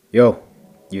Yo,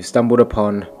 you've stumbled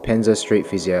upon Penza Street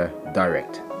Physio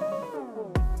Direct.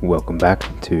 Welcome back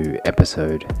to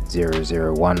episode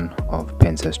 001 of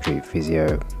Penza Street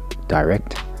Physio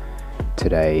Direct.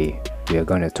 Today we are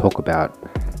going to talk about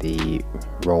the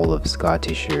role of scar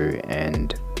tissue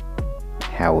and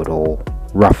how it all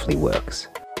roughly works.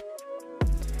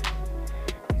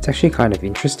 It's actually kind of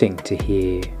interesting to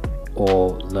hear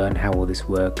or learn how all this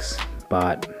works,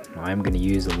 but I'm going to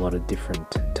use a lot of different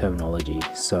terminology,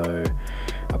 so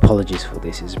apologies for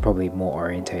this. It's probably more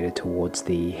orientated towards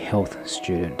the health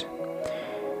student.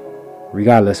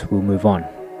 Regardless, we'll move on.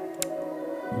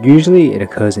 Usually it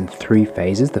occurs in 3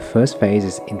 phases. The first phase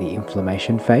is in the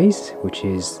inflammation phase, which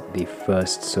is the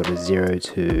first sort of 0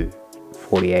 to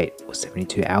 48 or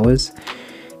 72 hours.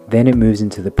 Then it moves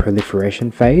into the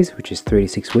proliferation phase, which is 3 to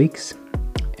 6 weeks.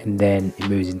 And then it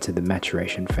moves into the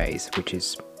maturation phase, which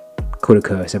could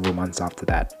occur several months after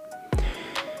that.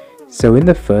 So in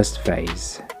the first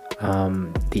phase,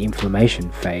 the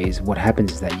inflammation phase, what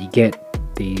happens is that you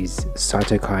get these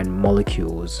cytokine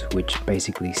molecules which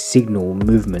basically signal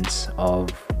movements of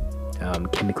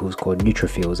chemicals called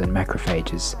neutrophils and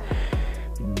macrophages.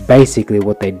 Basically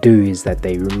what they do is that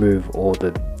they remove all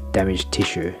the damaged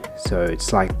tissue. So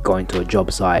it's like going to a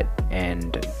job site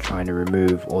and trying to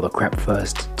remove all the crap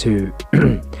first to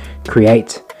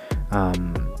create a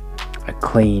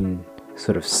clean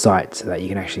sort of site so that you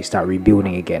can actually start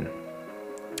rebuilding again.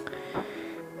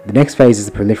 The next phase is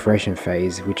the proliferation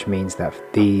phase, which means that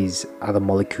these other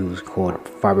molecules called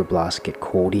fibroblasts get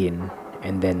called in,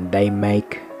 and then they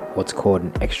make what's called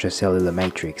an extracellular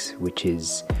matrix, which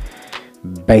is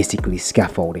basically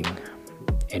scaffolding,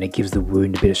 and it gives the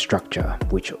wound a bit of structure,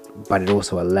 but it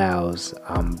also allows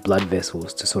blood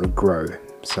vessels to sort of grow,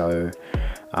 so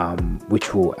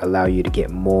which will allow you to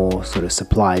get more sort of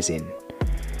supplies in.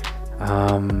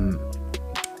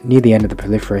 Near the end of the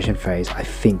proliferation phase,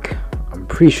 I'm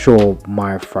pretty sure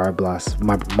myofibroblasts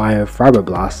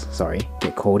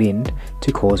get called in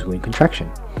to cause wound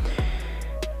contraction.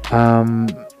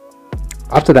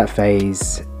 After that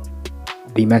phase,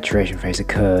 the maturation phase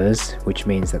occurs, which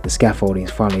means that the scaffolding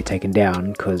is finally taken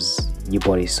down because your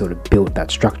body's sort of built that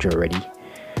structure already.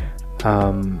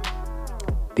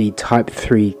 The type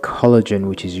 3 collagen,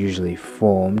 which is usually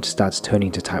formed, starts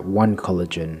turning to type 1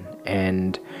 collagen,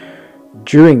 and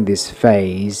during this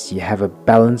phase you have a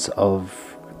balance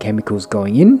of chemicals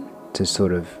going in to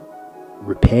sort of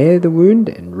repair the wound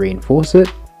and reinforce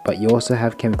it, but you also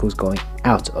have chemicals going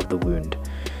out of the wound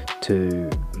to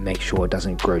make sure it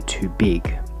doesn't grow too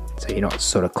big, so you're not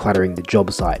sort of cluttering the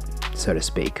job site, so to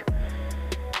speak.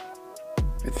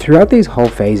 Throughout these whole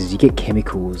phases you get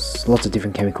chemicals, lots of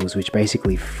different chemicals, which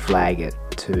basically flag it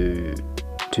to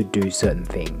do certain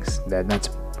things.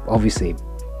 That's obviously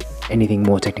anything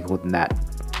more technical than that,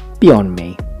 beyond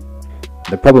me.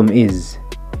 The problem is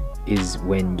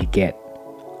when you get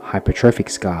hypertrophic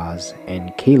scars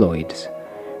and keloids,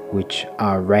 which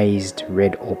are raised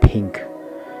red or pink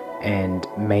and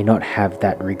may not have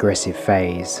that regressive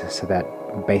phase, so that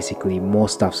basically more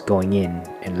stuff's going in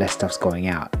and less stuff's going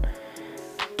out,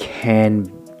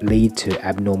 can lead to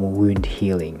abnormal wound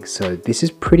healing. So this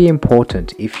is pretty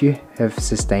important. If you have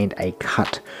sustained a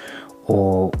cut,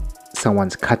 or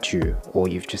someone's cut you, or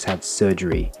you've just had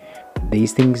surgery,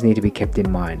 these things need to be kept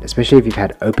in mind, especially if you've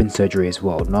had open surgery as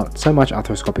well. Not so much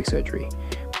arthroscopic surgery,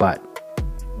 but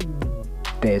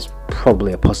there's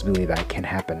probably a possibility that it can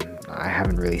happen. I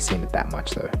haven't really seen it that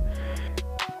much though.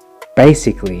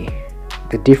 Basically,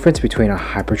 the difference between a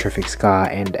hypertrophic scar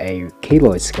and a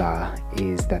keloid scar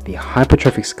is that the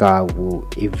hypertrophic scar will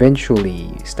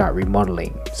eventually start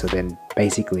remodeling. So then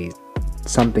basically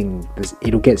some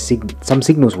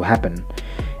signals will happen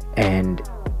and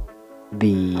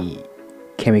the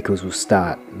chemicals will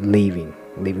start leaving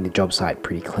the job site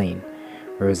pretty clean.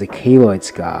 Whereas a keloid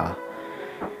scar,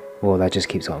 well, that just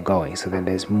keeps on going. So then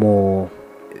there's more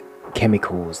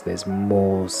chemicals, there's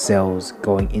more cells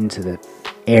going into the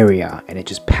area, and it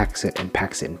just packs it and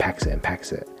packs it and packs it and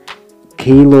packs it.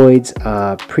 Keloids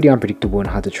are pretty unpredictable and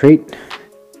hard to treat.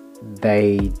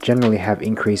 They generally have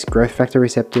increased growth factor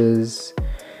receptors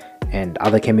and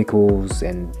other chemicals,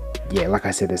 and yeah, like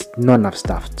I said, there's not enough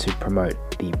stuff to promote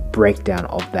the breakdown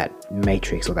of that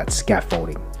matrix or that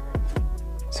scaffolding.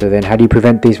 So then how do you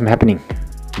prevent these from happening?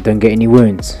 Don't get any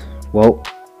wounds. Well,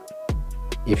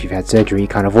 if you've had surgery, you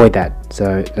can't avoid that.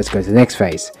 So let's go to the next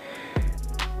phase.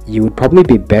 You would probably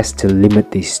be best to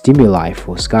limit the stimuli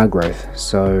for scar growth.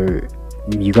 So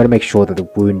you got to make sure that the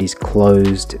wound is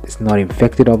closed, it's not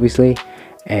infected obviously,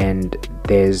 and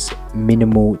there's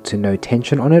minimal to no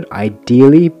tension on it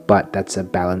ideally, but that's a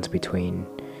balance between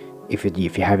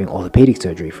if you're having orthopedic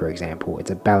surgery, for example,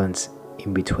 it's a balance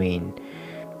in between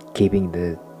keeping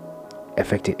the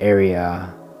affected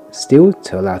area still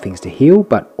to allow things to heal,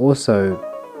 but also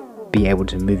be able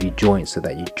to move your joints so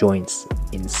that your joints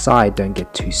inside don't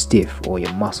get too stiff or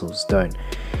your muscles don't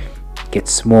get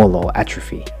small or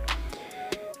atrophy.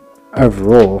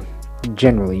 Overall,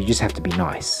 generally, you just have to be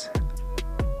nice.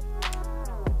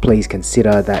 Please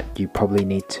consider that you probably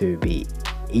need to be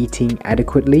eating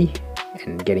adequately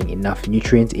and getting enough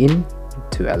nutrients in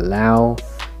to allow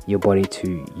your body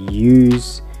to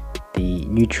use the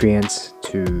nutrients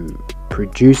to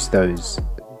produce those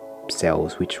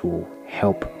cells, which will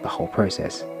help the whole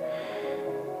process.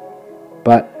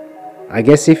 But I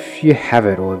guess if you have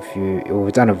it, or if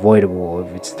it's unavoidable, or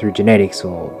if it's through genetics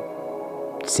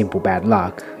or simple bad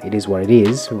luck, it is what it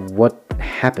is. What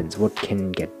happens? What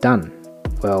can get done?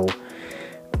 Well,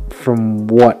 from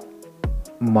what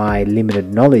my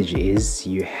limited knowledge is,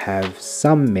 you have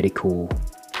some medical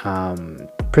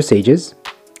procedures,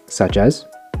 such as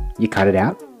you cut it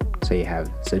out, so you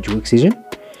have surgical excision.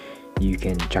 You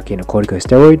can chuck in a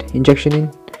corticosteroid injection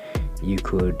in. You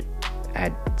could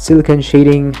add silicone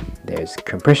sheeting. There's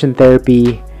compression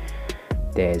therapy.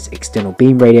 There's external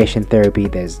beam radiation therapy.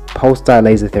 There's pulse dye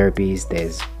laser therapies.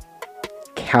 There's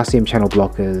calcium channel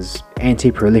blockers,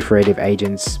 anti-proliferative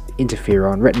agents,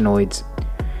 interferon, retinoids,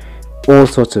 all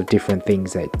sorts of different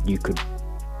things that you could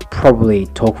probably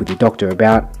talk with your doctor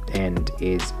about, and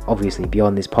is obviously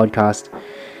beyond this podcast,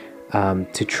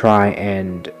 to try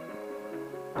and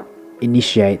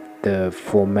initiate the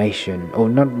formation, or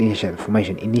not initiate the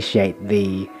formation, initiate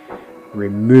the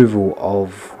removal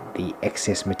of the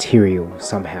excess material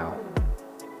somehow,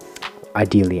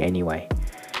 ideally anyway.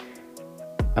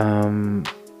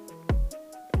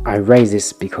 I raised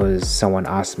this because someone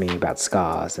asked me about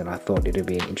scars, and I thought it would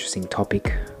be an interesting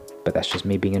topic, but that's just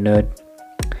me being a nerd.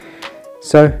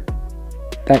 So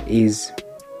that is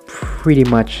pretty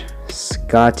much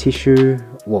scar tissue,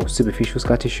 well, superficial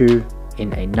scar tissue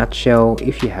in a nutshell.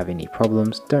 If you have any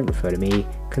problems, don't refer to me,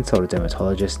 consult a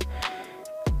dermatologist.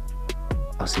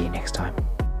 I'll see you next time.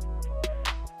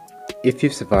 If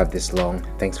you've survived this long,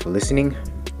 thanks for listening.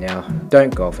 Now,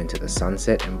 don't go off into the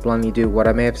sunset and blindly do what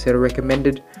I may have said or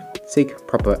recommended. Seek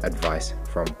proper advice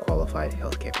from qualified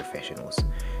healthcare professionals.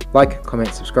 Like,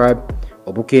 comment, subscribe,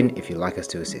 or book in if you'd like us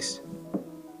to assist.